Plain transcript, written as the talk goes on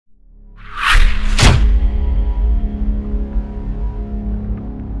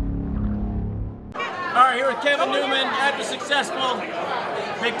Kevin Newman, after successful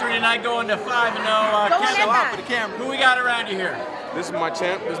victory tonight, going to 5-0. Kevin, who we got around you here? This is my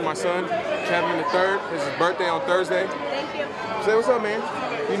champ. This is my son, Kevin III. It's his birthday on Thursday. Thank you. Say what's up, man.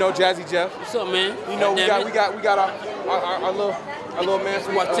 You know Jazzy Jeff. What's up, man? You know we got our little man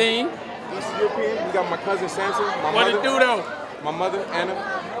from what team? East European. We got my cousin Samson. My mother Anna.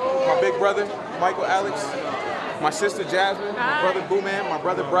 My big brother Michael Alex. My sister Jasmine. My brother Boo Man. My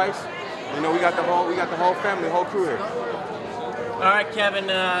brother Bryce. You know we got the whole family, the whole crew here. All right, Kevin.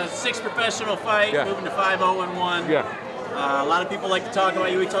 Sixth professional fight, moving to 5-0-1. Yeah. A lot of people like to talk about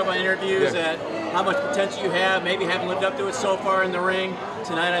you. We talk about interviews that how much potential you have, maybe haven't lived up to it so far in the ring.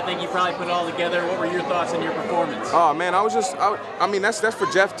 Tonight, I think you probably put it all together. What were your thoughts on your performance? Oh man, I mean that's for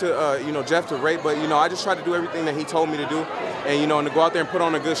Jeff to Jeff to rate, but I just tried to do everything that he told me to do, and and to go out there and put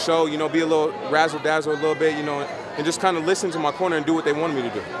on a good show. Be a little razzle dazzle a little bit, and just kind of listen to my corner and do what they wanted me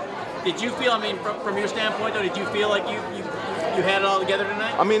to do. Did you feel? I mean, from your standpoint though, did you feel like you had it all together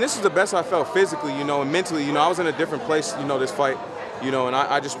tonight? I mean, this is the best I felt physically, and mentally. I was in a different place, this fight, and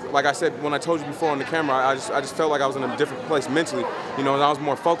I just, like I said when I told you before on the camera, I just felt like I was in a different place mentally, and I was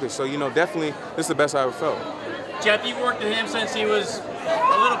more focused. So, definitely this is the best I ever felt. Jeff, you've worked with him since he was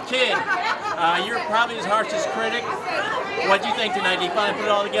a little kid. You're probably his harshest critic. What do you think tonight? Did you finally put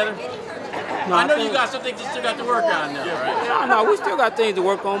it all together? No, I know you got some things you still got to work on now, right? No, we still got things to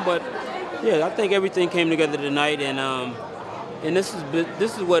work on, but yeah, I think everything came together tonight, and this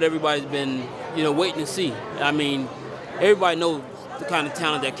is what everybody's been, waiting to see. I mean, everybody knows the kind of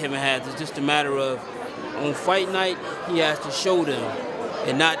talent that Kevin has. It's just a matter of on fight night he has to show them,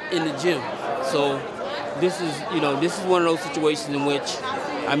 and not in the gym. So this is one of those situations in which,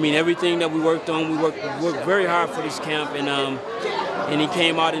 I mean, everything that we worked on, we worked very hard for this camp, and he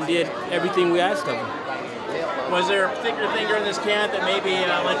came out and did everything we asked of him. Was there a particular thing during this camp that maybe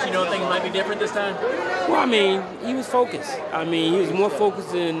let you know things might be different this time? Well, I mean, he was focused. I mean, he was more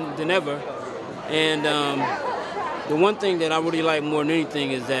focused than ever. And the one thing that I really like more than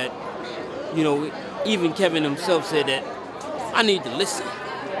anything is that, even Kevin himself said that I need to listen.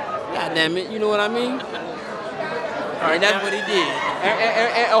 God damn it, you know what I mean? All right, that's what he did.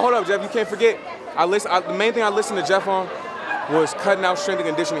 And hold up, Jeff, you can't forget. The main thing I listened to Jeff on was cutting out strength and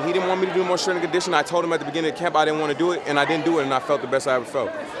conditioning. He didn't want me to do more strength and conditioning. I told him at the beginning of the camp I didn't want to do it, and I didn't do it, and I felt the best I ever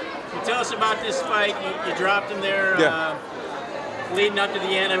felt. Tell us about this fight. You dropped him there leading up to the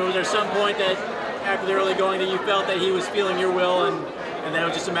end. I mean, was there some point that after the early going that you felt that he was feeling your will and that it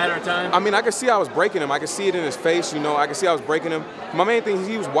was just a matter of time? I mean, I could see I was breaking him. I could see it in his face. I could see I was breaking him. My main thing is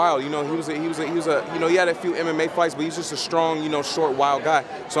he was wild. He had a few MMA fights, but he's just a strong, short, wild guy.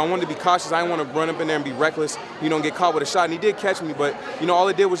 So I wanted to be cautious. I didn't want to run up in there and be reckless, and get caught with a shot. And he did catch me, but all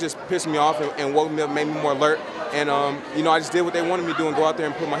it did was just piss me off and woke me up, made me more alert. And I just did what they wanted me to do and go out there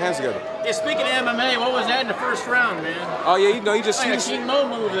and put my hands together. Yeah, speaking of MMA, what was that in the first round, man? Oh yeah, he just like a King Mo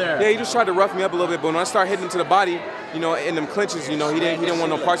move there. Yeah, he just tried to rough me up a little bit, but when I started hitting him to the body, in them clinches, he didn't want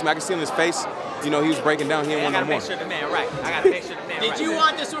no parts of me. I could see in his face, he was breaking down. He didn't want no more. I gotta make sure the man right. I gotta make sure the man Did you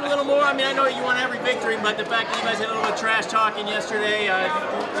want this one a little more? I mean, I know you want every victory, but the fact that you guys had a little bit of trash talking yesterday,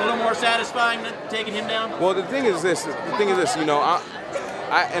 it's a little more satisfying than taking him down? Well, the thing is this, in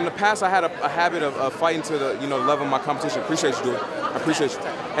the past I had a habit of fighting to the level of my competition. Appreciate you, dude. I appreciate you.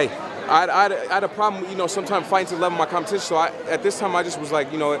 Hey, I had a problem, sometimes fighting to the level of my competition. So at this time I just was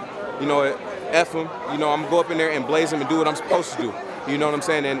like, F him. I'm gonna go up in there and blaze him and do what I'm supposed to do. You know what I'm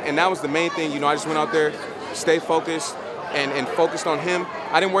saying? And that was the main thing. I just went out there, stay focused, and focused on him.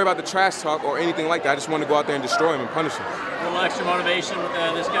 I didn't worry about the trash talk or anything like that. I just wanted to go out there and destroy him and punish him. A little extra motivation with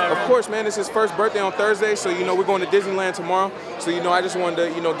this guy. Of course, man. It's his first birthday on Thursday, so we're going to Disneyland tomorrow. So I just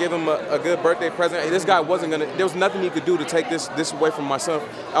wanted to give him a good birthday present. This guy wasn't gonna. There was nothing he could do to take this away from my son.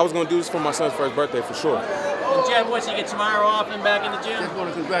 I was gonna do this for my son's first birthday for sure. And Jeff, what's he get tomorrow off and back in the gym? Just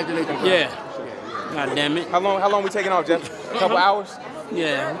want to congratulate you. Yeah. God damn it. How long we taking off, Jeff? A couple hours?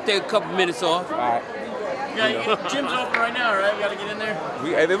 Yeah, we'll take a couple minutes off. All right. Gym's open right now, right? We gotta get in there.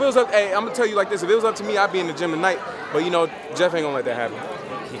 If it was up, I'm gonna tell you like this. If it was up to me, I'd be in the gym tonight. But Jeff ain't gonna let that happen.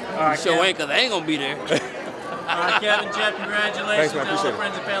 All right, sure ain't, cause I ain't gonna be there. All right, Kevin, Jeff, congratulations. Thanks, man. Tell all the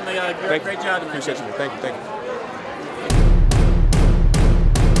friends and family, great job tonight. Appreciate you. Thank you.